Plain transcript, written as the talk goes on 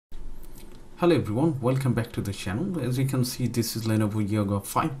Hello everyone, welcome back to the channel. As you can see, this is Lenovo Yoga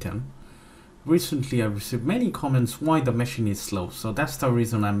 510. Recently I received many comments why the machine is slow, so that's the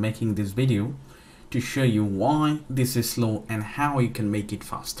reason I'm making this video, to show you why this is slow and how you can make it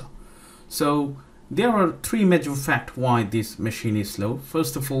faster. So there are three major facts why this machine is slow.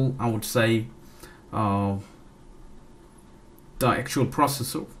 First of all, I would say the actual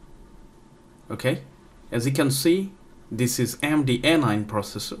processor. Okay, as you can see, this is AMD A9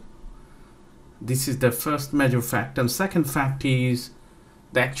 processor. This is the first major fact. And second fact is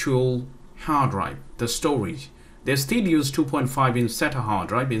the actual hard drive, the storage. They still use 2.5 inch SATA hard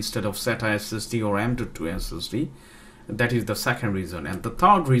drive instead of SATA SSD or M.2 SSD. That is the second reason. And the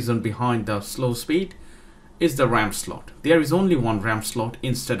third reason behind the slow speed is the RAM slot. There is only one RAM slot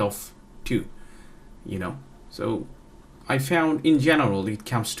instead of two, So I found in general it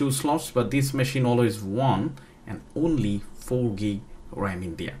comes two slots, but this machine always one and only 4 GB RAM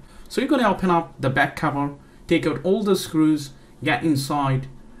in there. So you're going to open up the back cover, take out all the screws, get inside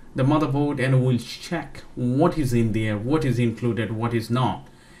the motherboard, and we'll check what is in there, what is included, what is not.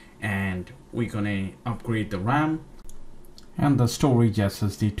 And we're going to upgrade the RAM and the storage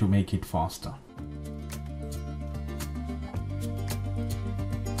SSD to make it faster.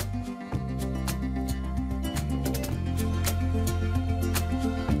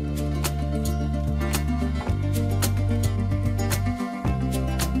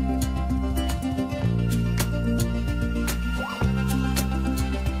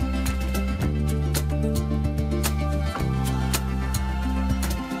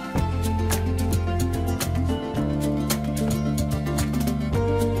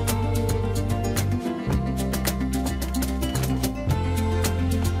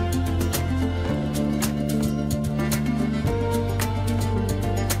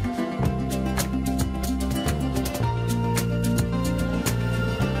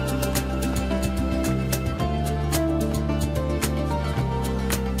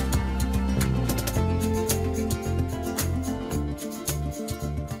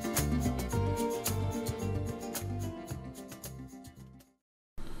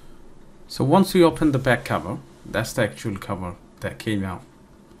 So once we open the back cover, that's the actual cover that came out.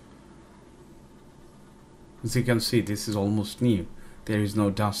 As you can see, this is almost new. There is no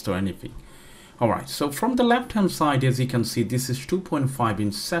dust or anything. Alright, so from the left hand side, as you can see, this is 2.5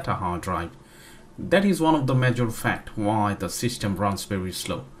 inch SATA hard drive. That is one of the major facts why the system runs very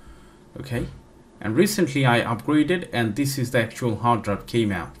slow. Okay, and recently I upgraded, and this is the actual hard drive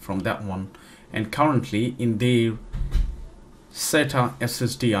came out from that one. And currently in their SATA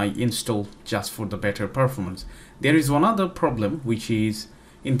SSD I installed just for the better performance. There is one other problem, which is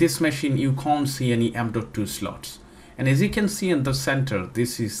in this machine you can't see any M.2 slots, and as you can see in the center,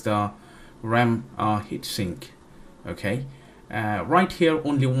 this is the RAM heatsink. Okay, right here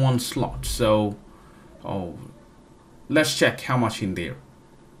only one slot. So let's check how much in there.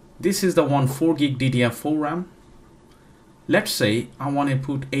 This is the 4 GB DDR4 RAM. Let's say I want to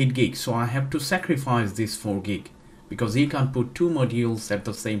put 8 GB, so I have to sacrifice this 4 GB. Because you can't put two modules at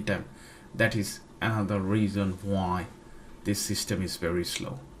the same time. That is another reason why this system is very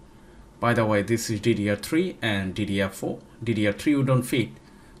slow. By the way, this is DDR3 and DDR4. DDR3 wouldn't fit,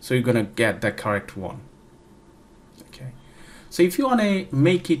 so you're gonna get the correct one. Okay. So if you wanna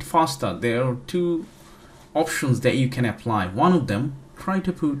make it faster, there are two options that you can apply. One of them, try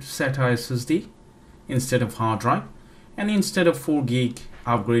to put SATA SSD instead of hard drive, and instead of 4 GB,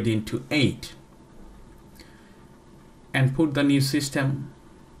 upgrade into 8. And put the new system.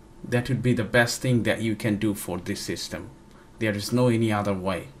 That would be the best thing that you can do for this system. There is no any other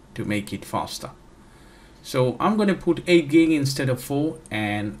way to make it faster. So I'm going to put 8 GB instead of 4,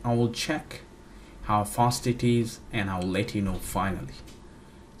 and I will check how fast it is, and I'll let you know finally.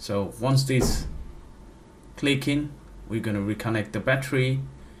 So once this click in, we're going to reconnect the battery,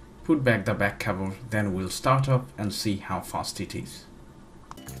 put back the back cover, then we'll start up and see how fast it is.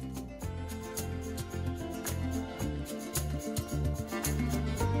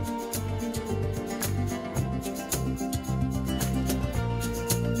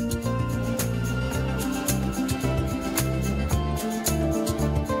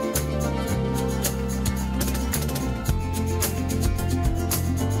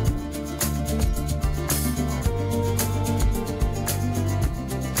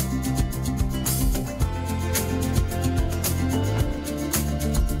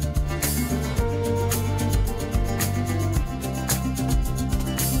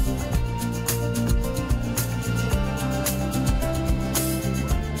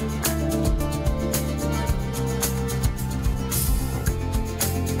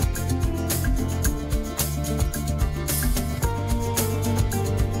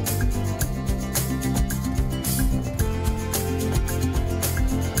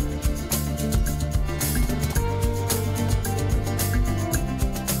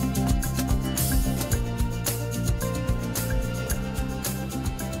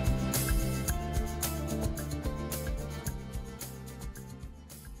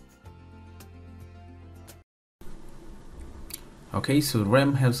 Okay, so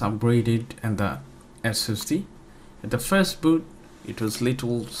RAM has upgraded and the SSD. At the first boot it was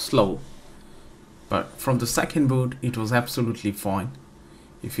little slow, but from the second boot it was absolutely fine.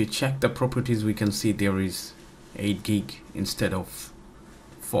 If you check the properties, we can see there is 8 gig instead of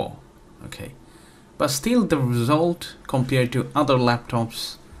 4. Okay, but still the result compared to other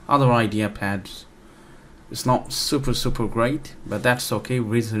laptops, other idea pads, it's not super great, but that's okay,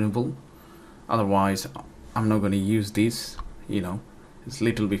 reasonable. Otherwise I'm not going to use this, you know, it's a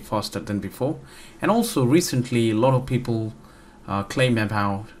little bit faster than before. And also recently a lot of people claim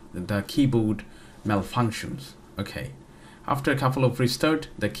about the keyboard malfunctions. Okay, after a couple of restart,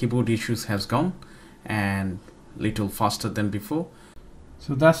 the keyboard issues has gone and little faster than before.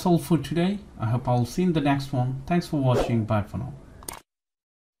 So that's all for today. I hope I'll see you in the next one. Thanks for watching. Bye for now.